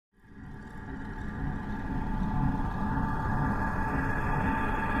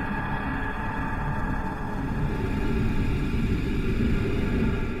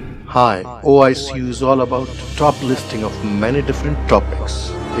Hi, OICU is all about top listing of many different topics.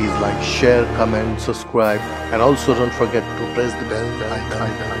 Please like, share, comment, subscribe, and also don't forget to press the bell icon.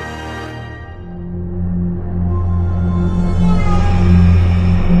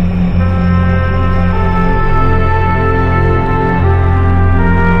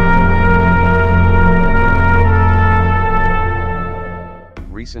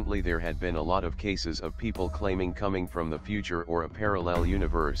 Recently there had been a lot of cases of people claiming coming from the future or a parallel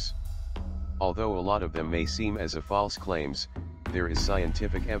universe. Although a lot of them may seem as a false claims, there is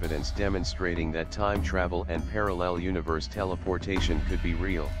scientific evidence demonstrating that time travel and parallel universe teleportation could be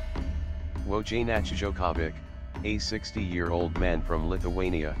real. Wojciech Jokovic, a 60-year-old man from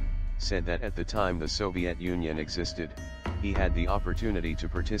Lithuania, said that at the time the Soviet Union existed, he had the opportunity to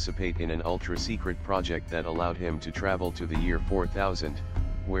participate in an ultra-secret project that allowed him to travel to the year 4000,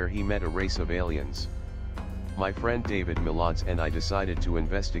 where he met a race of aliens. My friend David Milods and I decided to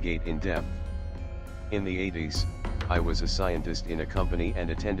investigate in depth. In the 80s, I was a scientist in a company and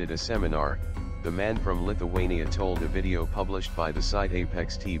attended a seminar, the man from Lithuania told a video published by the site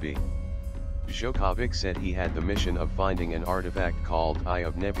Apex TV. Jokovic said he had the mission of finding an artifact called Eye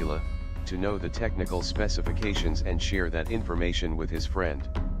of Nebula, to know the technical specifications and share that information with his friend.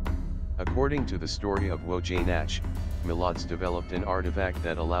 According to the story of Wojciech, Milods developed an artifact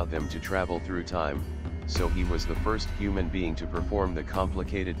that allowed them to travel through time, so he was the first human being to perform the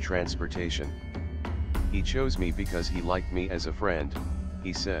complicated transportation. He chose me because he liked me as a friend,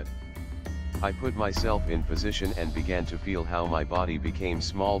 he said. I put myself in position and began to feel how my body became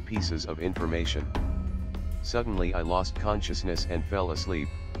small pieces of information. Suddenly I lost consciousness and fell asleep.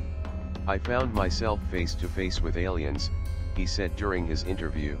 I found myself face to face with aliens, he said during his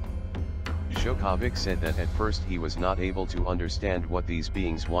interview. Jokovic said that at first he was not able to understand what these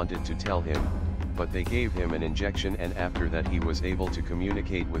beings wanted to tell him, but they gave him an injection and after that he was able to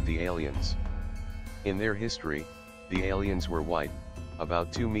communicate with the aliens. In their history, the aliens were white,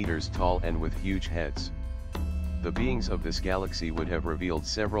 about 2 meters tall and with huge heads. The beings of this galaxy would have revealed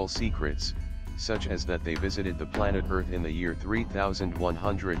several secrets, such as that they visited the planet Earth in the year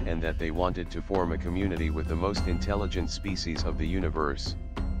 3100 and that they wanted to form a community with the most intelligent species of the universe.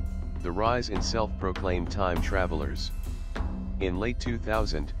 The rise in self-proclaimed time travelers. In late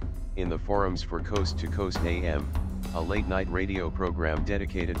 2000, in the forums for Coast to Coast AM, a late-night radio program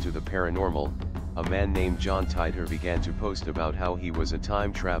dedicated to the paranormal, a man named John Titor began to post about how he was a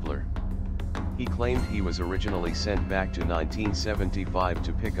time traveler. He claimed he was originally sent back to 1975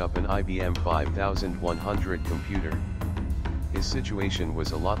 to pick up an IBM 5100 computer. His situation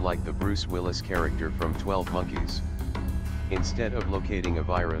was a lot like the Bruce Willis character from 12 Monkeys. Instead of locating a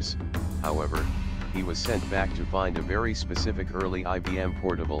virus, however, he was sent back to find a very specific early IBM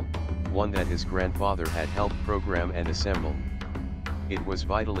portable, one that his grandfather had helped program and assemble. It was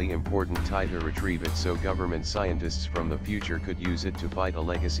vitally important to retrieve it so government scientists from the future could use it to fight a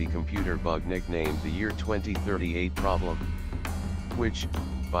legacy computer bug nicknamed the Year 2038 problem. Which,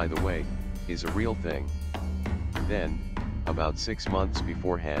 by the way, is a real thing. Then, about 6 months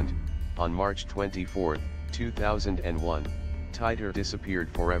beforehand, on March 24, 2001, Titor disappeared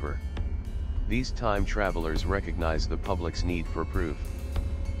forever. These time travelers recognize the public's need for proof.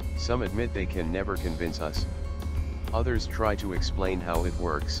 Some admit they can never convince us. Others try to explain how it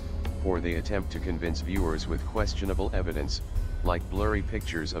works, or they attempt to convince viewers with questionable evidence, like blurry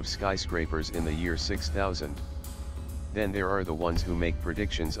pictures of skyscrapers in the year 6000. Then there are the ones who make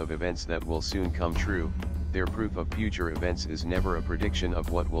predictions of events that will soon come true. Their proof of future events is never a prediction of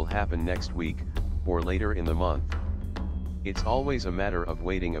what will happen next week, or later in the month. It's always a matter of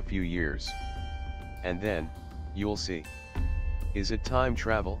waiting a few years. And then, you'll see. Is it time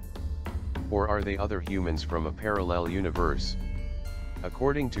travel? Or are they other humans from a parallel universe?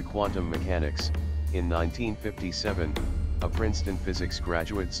 According to quantum mechanics, in 1957, a Princeton physics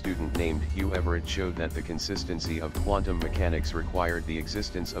graduate student named Hugh Everett showed that the consistency of quantum mechanics required the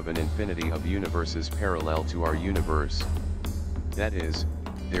existence of an infinity of universes parallel to our universe. That is,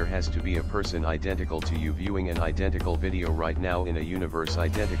 there has to be a person identical to you viewing an identical video right now in a universe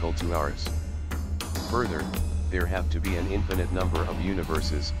identical to ours. Further, there have to be an infinite number of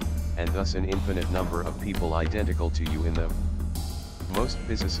universes, and thus an infinite number of people identical to you in them. Most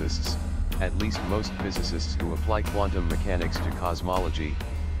physicists, at least most physicists who apply quantum mechanics to cosmology,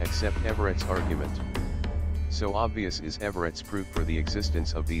 accept Everett's argument. So obvious is Everett's proof for the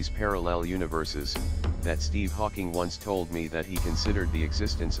existence of these parallel universes, that Steve Hawking once told me that he considered the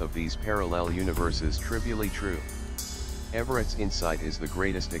existence of these parallel universes trivially true. Everett's insight is the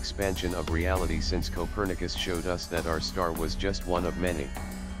greatest expansion of reality since Copernicus showed us that our star was just one of many.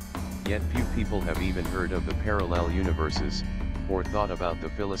 Yet few people have even heard of the parallel universes, or thought about the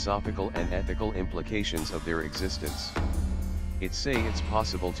philosophical and ethical implications of their existence. It's say it's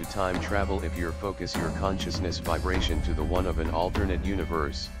possible to time travel if you focus your consciousness vibration to the one of an alternate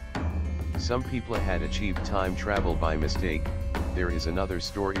universe. Some people had achieved time travel by mistake. There is another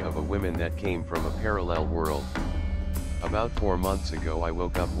story of a woman that came from a parallel world. About 4 months ago I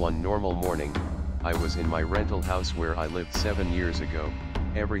woke up one normal morning. I was in my rental house where I lived 7 years ago.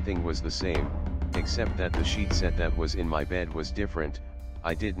 Everything was the same, except that the sheet set that was in my bed was different.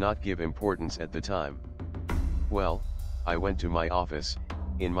 I did not give importance at the time. Well, I went to my office,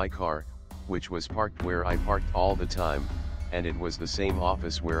 in my car, which was parked where I parked all the time, and it was the same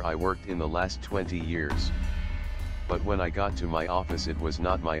office where I worked in the last 20 years. But when I got to my office it was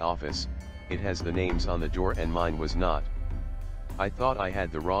not my office. It has the names on the door and mine was not. I thought I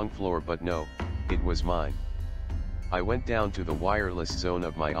had the wrong floor, but no, it was mine. I went down to the wireless zone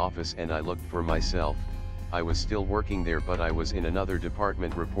of my office and I looked for myself. I was still working there, but I was in another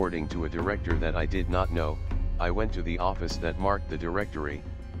department reporting to a director that I did not know. I went to the office that marked the directory.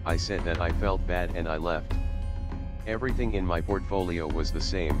 I said that I felt bad and I left. Everything in my portfolio was the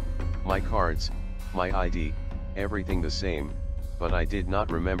same, my cards, my ID, everything the same, but I did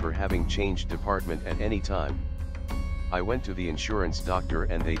not remember having changed department at any time. I went to the insurance doctor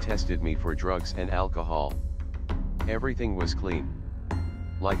and they tested me for drugs and alcohol. Everything was clean.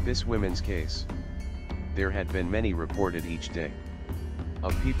 Like this woman's case. There had been many reported each day.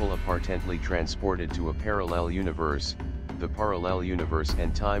 Of people apparently transported to a parallel universe. The parallel universe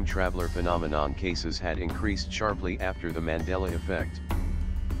and time traveler phenomenon cases had increased sharply after the Mandela effect.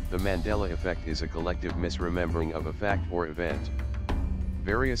 The Mandela effect is a collective misremembering of a fact or event.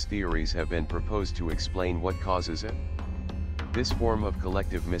 Various theories have been proposed to explain what causes it. This form of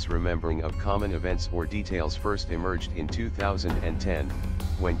collective misremembering of common events or details first emerged in 2010,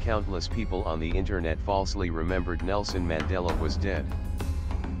 when countless people on the internet falsely remembered Nelson Mandela was dead.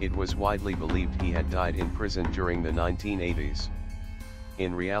 It was widely believed he had died in prison during the 1980s.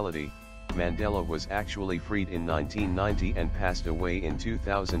 In reality, Mandela was actually freed in 1990 and passed away in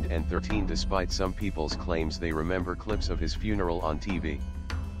 2013 despite some people's claims they remember clips of his funeral on TV.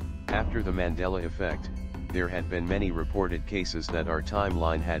 After the Mandela effect, there had been many reported cases that our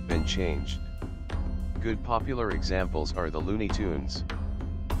timeline had been changed. Good popular examples are the Looney Tunes.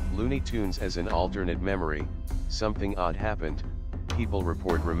 Looney Tunes as an alternate memory. Something odd happened, people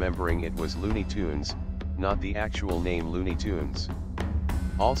report remembering it was Looney Tunes, not the actual name Looney Tunes.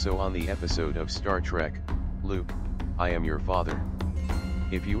 Also on the episode of Star Trek, Luke, I am your father.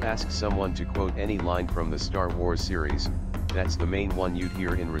 If you ask someone to quote any line from the Star Wars series, that's the main one you'd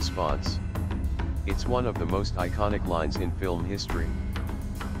hear in response. It's one of the most iconic lines in film history.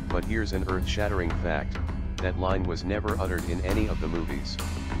 But here's an earth-shattering fact, that line was never uttered in any of the movies.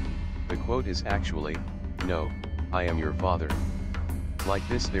 The quote is actually, "No, I am your father." Like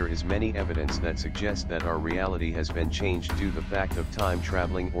this, there is many evidence that suggests that our reality has been changed due to the fact of time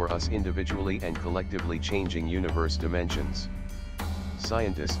traveling or us individually and collectively changing universe dimensions.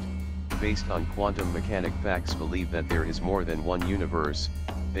 Scientists, based on quantum mechanic facts, believe that there is more than one universe.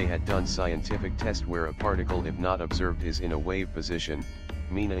 They had done scientific tests where a particle, if not observed, is in a wave position,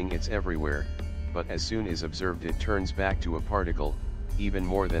 meaning it's everywhere, but as soon as observed it turns back to a particle. Even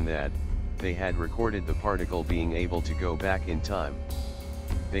more than that, they had recorded the particle being able to go back in time.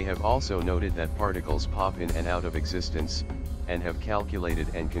 They have also noted that particles pop in and out of existence, and have calculated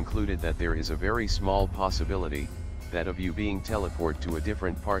and concluded that there is a very small possibility, that of you being teleported to a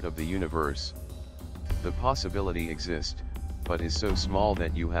different part of the universe. The possibility exists, but is so small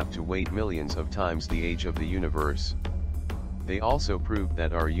that you have to wait millions of times the age of the universe. They also proved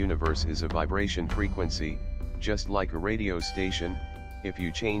that our universe is a vibration frequency, just like a radio station. If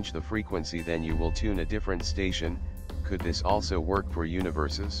you change the frequency then you will tune a different station. Could this also work for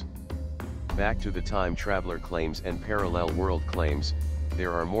universes? Back to the time traveler claims and parallel world claims,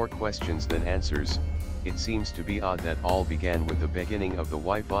 there are more questions than answers. It seems to be odd that all began with the beginning of the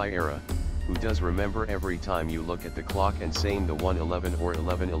Wi-Fi era. Who does remember every time you look at the clock and saying the 1:11 or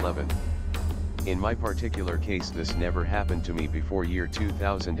 11:11? In my particular case this never happened to me before year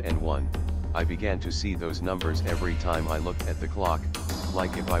 2001. I began to see those numbers every time I looked at the clock,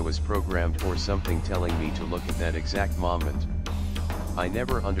 like if I was programmed or something telling me to look at that exact moment. I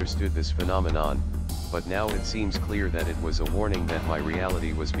never understood this phenomenon, but now it seems clear that it was a warning that my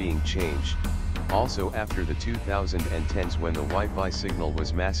reality was being changed. Also after the 2010s, when the Wi-Fi signal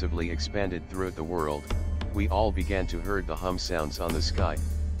was massively expanded throughout the world, we all began to hear the hum sounds on the sky.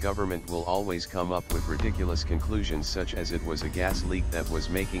 Government will always come up with ridiculous conclusions such as it was a gas leak that was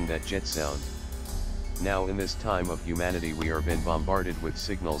making that jet sound. Now in this time of humanity we are being bombarded with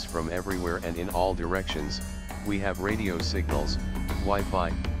signals from everywhere and in all directions, We have radio signals,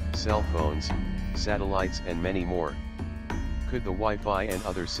 Wi-Fi, cell phones, satellites and many more. Could the Wi-Fi and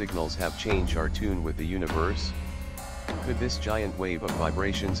other signals have changed our tune with the universe? Could this giant wave of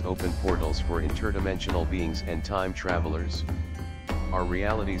vibrations open portals for interdimensional beings and time travelers? Our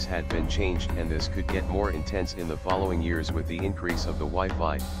realities had been changed, and this could get more intense in the following years with the increase of the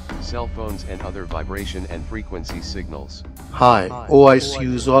Wi-Fi, cell phones and other vibration and frequency signals. Hi,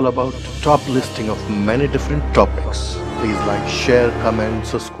 OICU is all about top listing of many different topics. Please like, share, comment,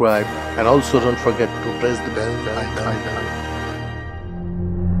 subscribe, and also don't forget to press the bell icon.